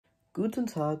Guten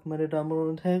Tag, meine Damen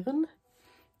und Herren,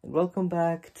 and welcome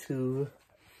back to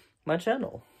my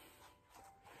channel.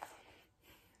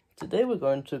 Today we're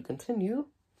going to continue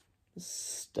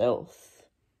Stealth,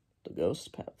 the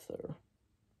Ghost Panther.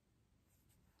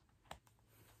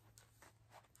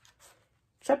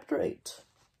 Chapter 8,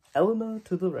 Elenna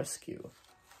to the Rescue.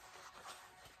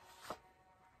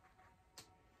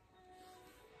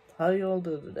 How you all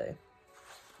doing today?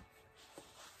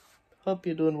 Hope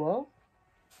you're doing well.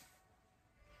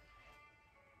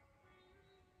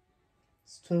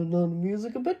 Let's turn down the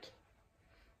music a bit.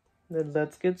 Then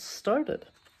let's get started.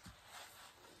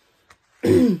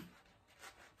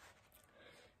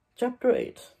 Chapter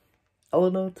 8,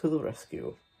 Elenna to the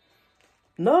Rescue.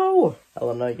 No!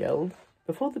 Elenna yelled.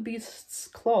 Before the beast's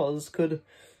claws could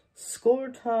score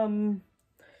Tom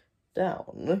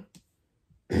down.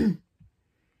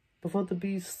 Before the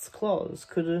beast's claws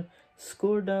could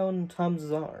score down Tom's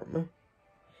arm,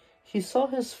 he saw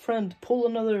his friend pull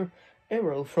another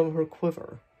arrow from her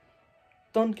quiver.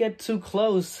 Don't get too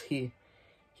close, he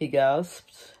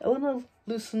gasped. Elenna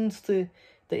loosened the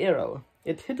arrow.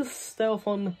 It hit Stealth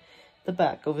on the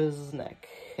back of his neck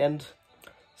and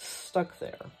stuck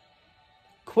there.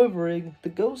 Quivering, the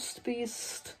ghost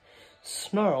beast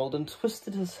snarled and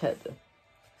twisted his head.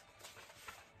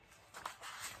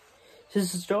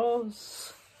 His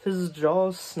jaws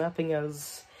snapping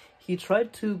as he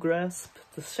tried to grasp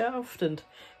the shaft and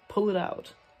pull it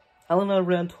out. Elenna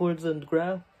ran forwards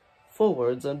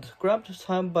and grabbed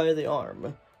Tom by the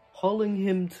arm, hauling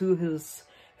him to his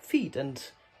feet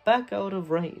and back out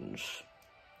of range.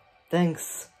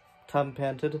 Thanks, Tom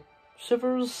panted.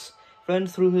 Shivers ran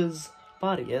through his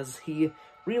body as he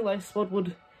realized what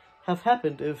would have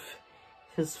happened if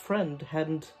his friend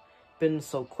hadn't been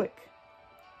so quick.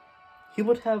 He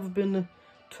would have been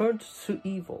turned to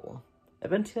evil.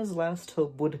 Aventia's last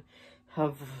hope would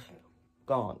have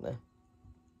gone.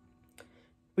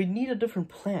 We need a different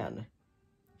plan,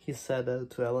 he said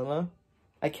to Elenna.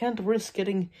 I can't risk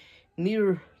getting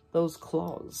near those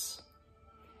claws.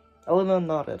 Elenna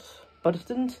nodded, but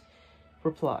didn't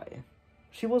reply.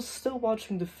 She was still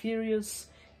watching the furious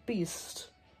beast,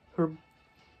 her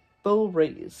bow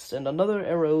raised and another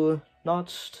arrow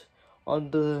notched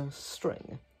on the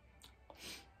string.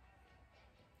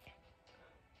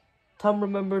 Tom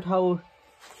remembered how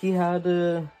he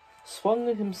had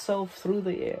swung himself through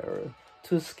the air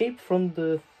to escape from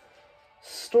the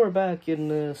store back in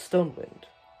Stonewind.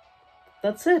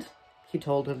 That's it, he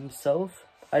told himself.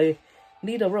 I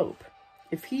need a rope.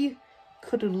 If he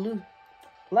could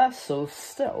lasso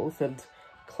Stealth and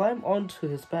climb onto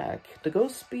his back, the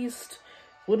ghost beast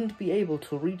wouldn't be able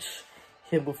to reach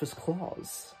him with his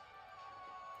claws.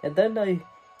 And then I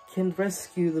can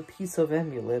rescue the piece of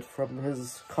amulet from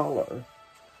his collar,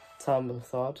 Tom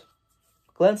thought.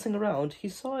 Glancing around, he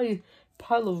saw a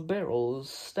pile of barrels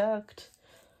stacked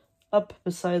up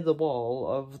beside the wall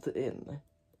of the inn,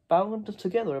 bound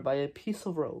together by a piece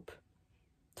of rope.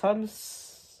 Tom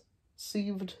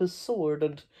seized his sword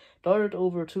and darted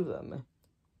over to them,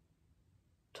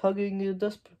 tugging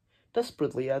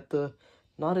desperately at the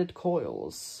knotted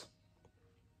coils.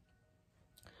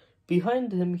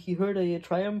 Behind him, he heard a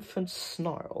triumphant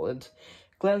snarl and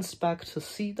glanced back to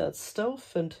see that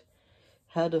Stealth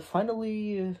had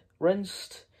finally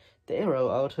wrenched the arrow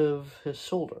out of his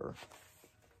shoulder.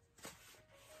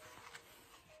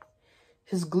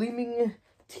 His gleaming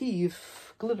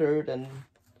teeth glittered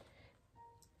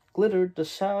the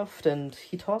shaft, and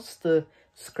he tossed the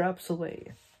scraps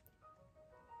away.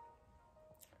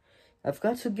 I've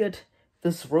got to get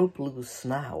this rope loose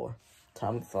now,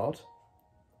 Tom thought.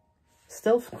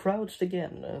 Stealth crouched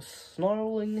again,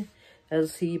 snarling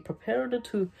as he prepared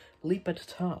to leap at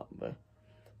Tom.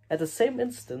 At the same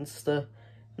instant, the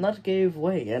knot gave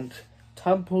way, and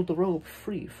Tom pulled the rope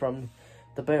free from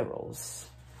the barrels.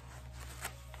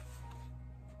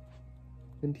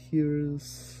 And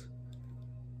here's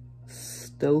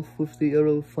Stealth with the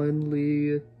arrow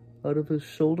finally out of his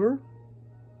shoulder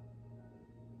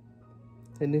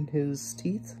and in his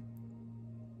teeth.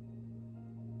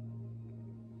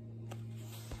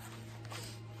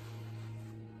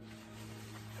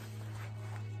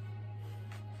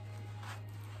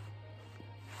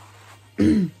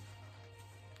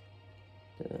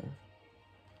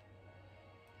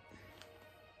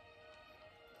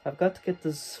 I've got to get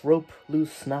this rope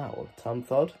loose now, Tom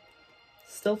thought.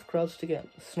 Stealth crouched again,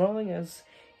 snarling as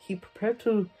he prepared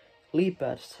to leap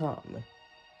at Tom.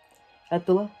 At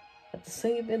the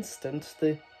same instant,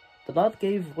 the knot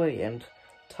gave way, and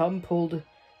Tom pulled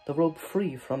the rope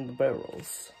free from the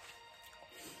barrels.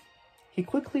 He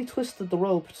quickly twisted the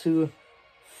rope to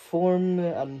form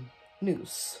a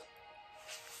noose,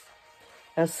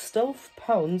 As Stealth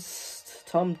pounced,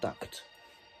 Tom ducked,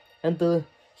 and the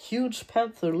huge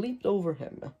panther leaped over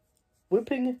him,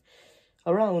 whipping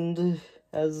around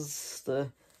as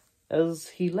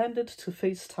he landed to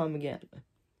face Tom again.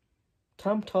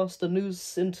 Tom tossed the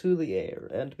noose into the air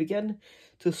and began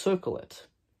to circle it.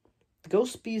 The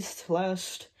ghost beast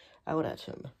lashed out at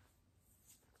him,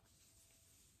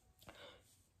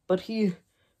 but he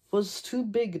was too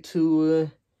big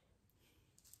to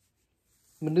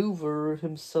maneuver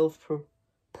himself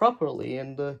properly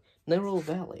in the narrow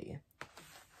valley.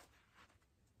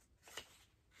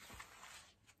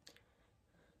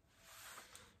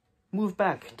 Move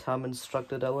back, Tom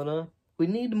instructed Elenna. We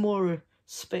need more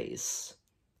space.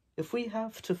 If we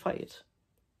have to fight,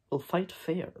 we'll fight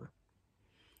fair.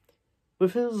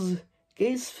 With his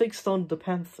gaze fixed on the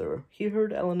panther, he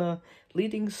heard Elenna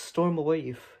leading Storm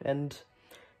away, and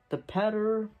the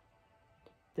patter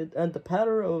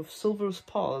of Silver's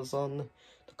paws on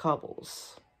the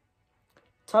cobbles.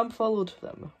 Tom followed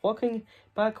them, walking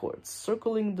backwards,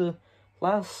 circling the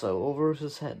lasso over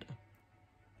his head.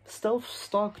 Stealth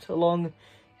stalked along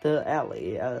the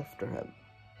alley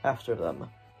after them,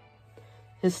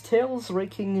 his tails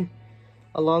raking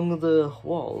along the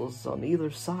walls on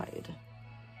either side.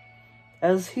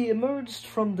 As he emerged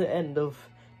from the end of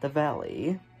the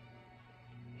alley,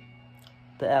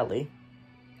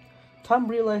 Tom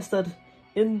realized that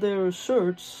in their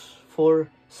search for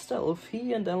Stealth,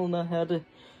 he and Elenna had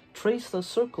traced a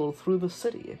circle through the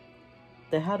city.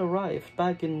 They had arrived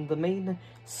back in the main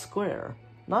square,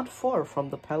 not far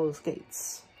from the palace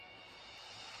gates.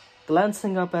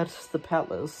 Glancing up at the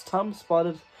palace, Tom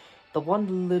spotted the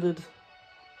one-lidded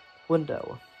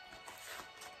window,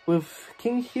 with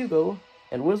King Hugo,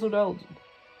 Wizard Alderu,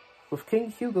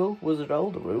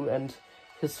 and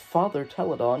his father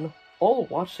Teledon all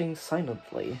watching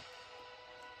silently.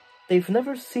 They've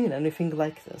never seen anything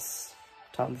like this,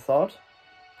 Tom thought.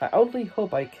 I only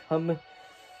hope I come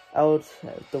out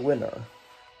the winner.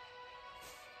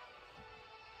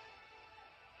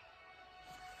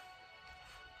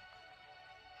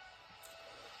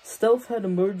 Stealth had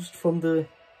emerged from the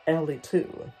alley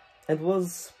too, and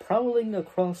was prowling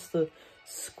across the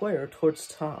square towards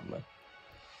Tom.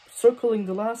 Circling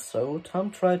the lasso,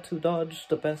 Tom tried to dodge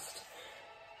the best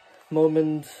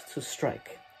moment to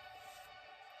strike.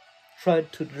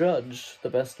 Tried to judge the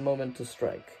best moment to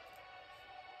strike.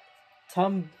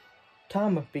 Tom,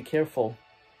 be careful.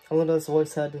 Elenna's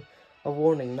voice had a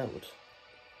warning note.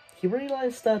 He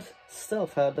realized that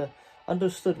Stealth had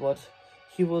understood what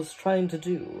he was trying to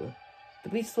do. The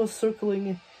beast was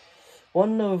circling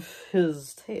one of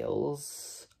his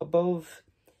tails above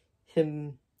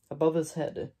his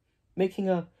head, making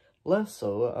a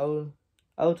lasso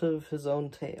out of his own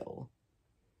tail.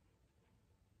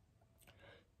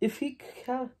 If he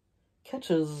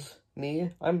catches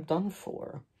me, I'm done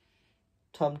for,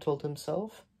 Tom told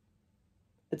himself.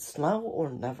 It's now or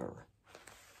never.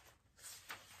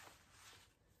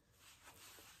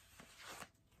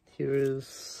 Here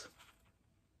is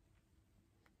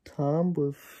Tom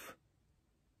with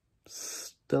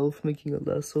Stealth making a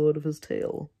lasso out of his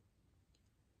tail.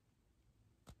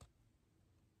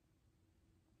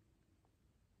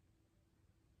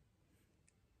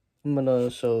 I'm gonna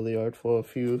show the art for a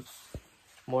few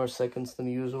more seconds than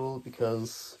usual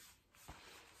because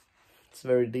it's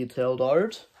very detailed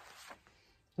art.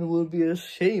 It would be a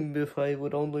shame if I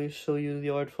would only show you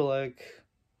the art for like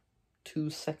 2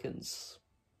 seconds.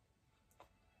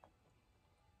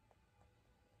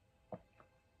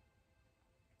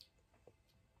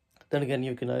 Then again,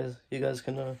 you guys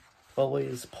can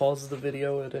always pause the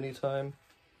video at any time.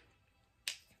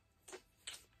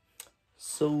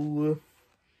 So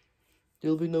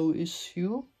there'll be no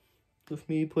issue with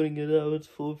me putting it out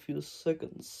for a few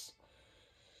seconds.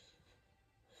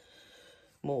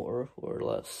 More or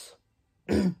less.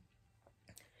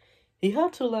 He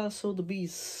had to lasso the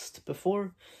beast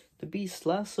before the beast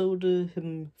lassoed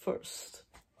him first.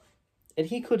 And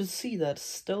he could see that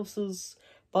Stealth's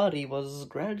body was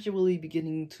gradually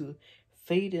beginning to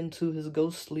fade into his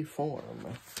ghostly form.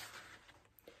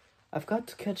 I've got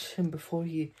to catch him before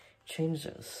he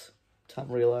changes, Tom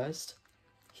realized.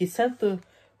 He sent the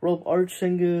rope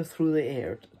arching through the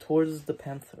air towards the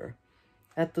panther.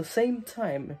 At the same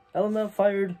time, Elenna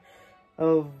fired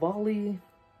a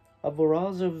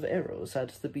barrage of arrows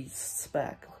at the beast's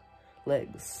back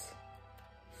legs.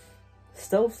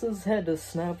 Stealth's head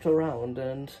snapped around,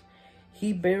 and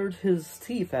he bared his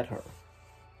teeth at her.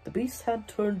 The beast had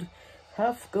turned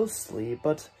half ghostly,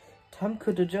 but Tom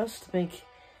could just make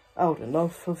out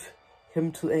enough of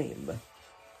him to aim.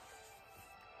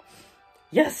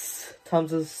 Yes!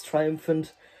 Tom's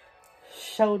triumphant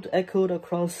shout echoed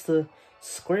across the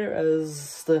square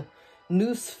as the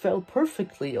noose fell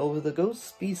perfectly over the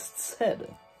ghost beast's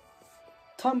head.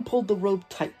 Tom pulled the rope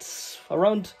tight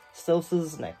around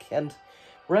Stealth's neck and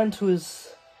ran to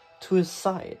his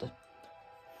side.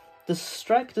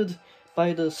 Distracted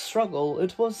by the struggle,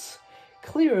 it was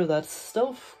clear that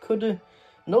Stealth could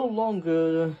no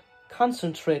longer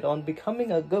concentrate on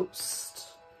becoming a ghost.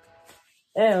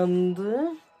 And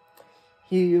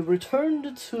he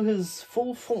returned to his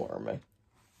full form.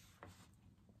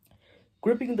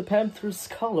 Gripping the panther's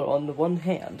collar on one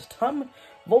hand, Tom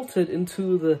vaulted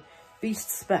into the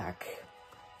beast's back.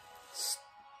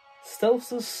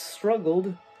 Stealth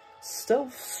struggled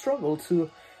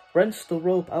to wrench the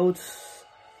rope out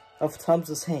of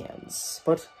Tom's hands,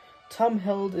 but Tom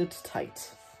held it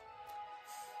tight.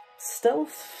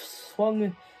 Stealth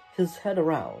swung his head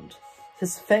around,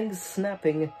 his fangs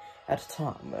snapping at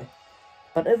Tom.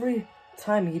 But every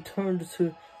time he turned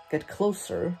to get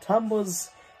closer, Tom was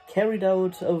carried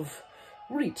out of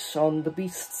reach on the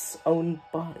beast's own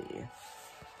body.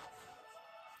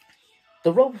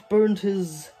 The rope burned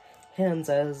his hands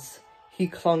as he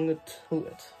clung to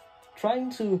it, trying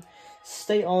to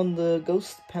stay on the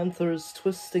ghost panther's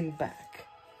twisting back.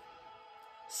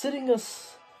 Sitting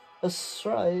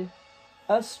astride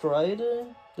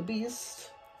the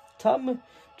beast, Tom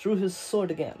drew his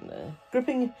sword again,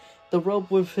 gripping the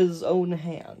rope with his own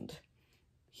hand.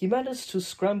 He managed to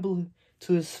scramble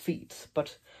to his feet,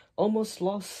 but almost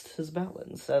lost his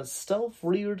balance as Stealth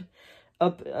reared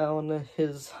up on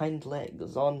his hind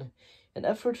legs on an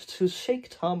effort to shake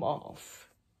Tom off.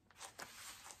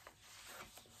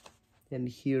 And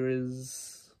here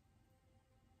is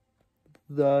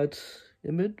that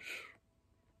image.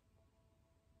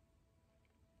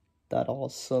 That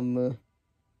awesome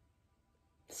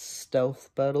stealth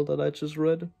battle that I just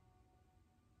read.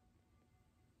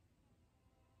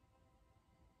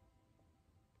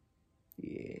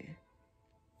 Yeah.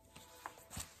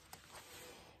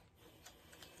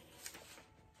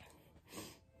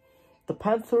 The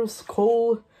panther's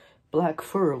coal-black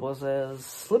fur was as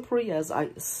slippery as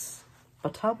ice,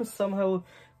 but Tom somehow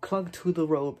clung to the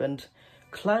rope and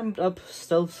climbed up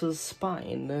Stealth's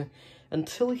spine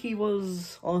until he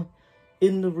was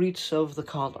in the reach of the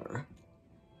collar.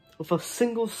 With a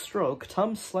single stroke,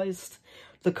 Tom sliced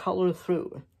the collar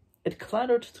through. It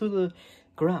clattered to the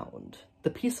ground, the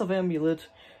piece of amulet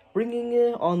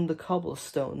ringing on the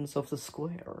cobblestones of the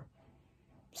square.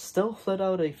 Stealth let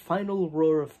out a final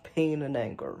roar of pain and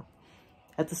anger.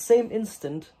 At the same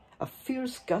instant, a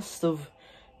fierce gust of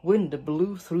wind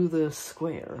blew through the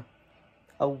square.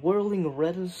 A whirling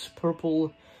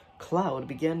reddish-purple cloud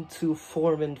began to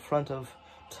form in front of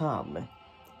Tom,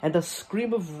 and a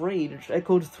scream of rage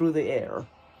echoed through the air.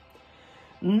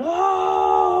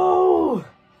 No!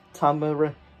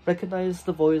 Tom recognized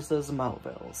the voice as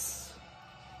Malvel's.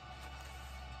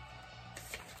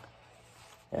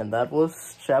 And that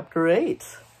was Chapter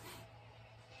 8.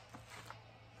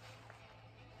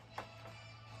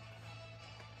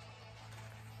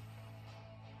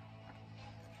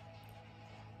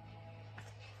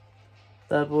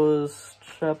 That was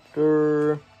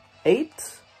Chapter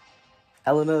 8,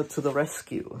 Elenna to the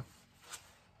Rescue.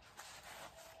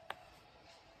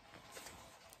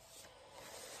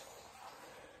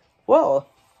 Well,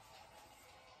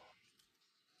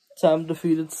 Tom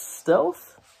defeated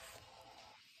Stealth.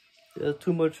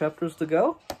 2 more chapters to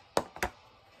go.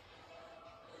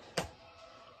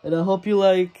 And I hope you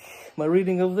like my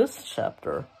reading of this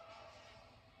chapter.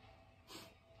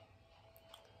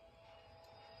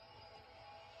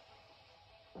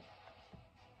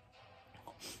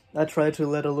 I tried to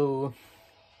let a little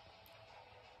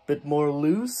bit more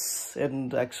loose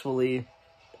and actually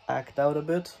act out a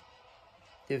bit,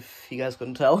 if you guys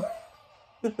couldn't tell.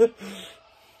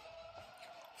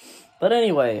 But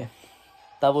anyway,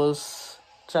 that was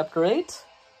Chapter 8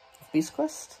 of Beast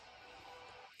Quest.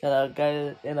 And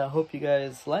I hope you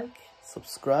guys like,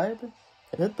 subscribe,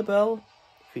 and hit the bell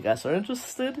if you guys are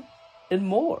interested in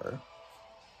more.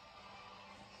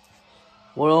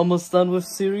 We're almost done with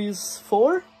Series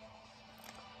 4.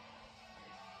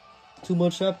 2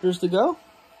 more chapters to go.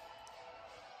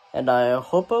 And I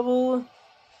hope I will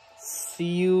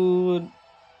see you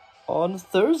on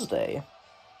Thursday.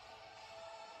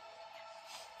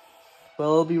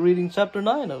 Well, I'll be reading Chapter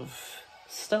 9 of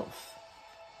Stealth,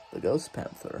 the Ghost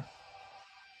Panther.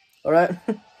 Alright.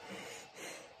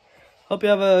 Hope you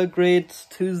have a great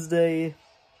Tuesday.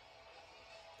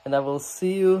 And I will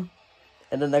see you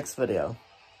in the next video.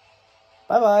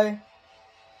 Bye-bye.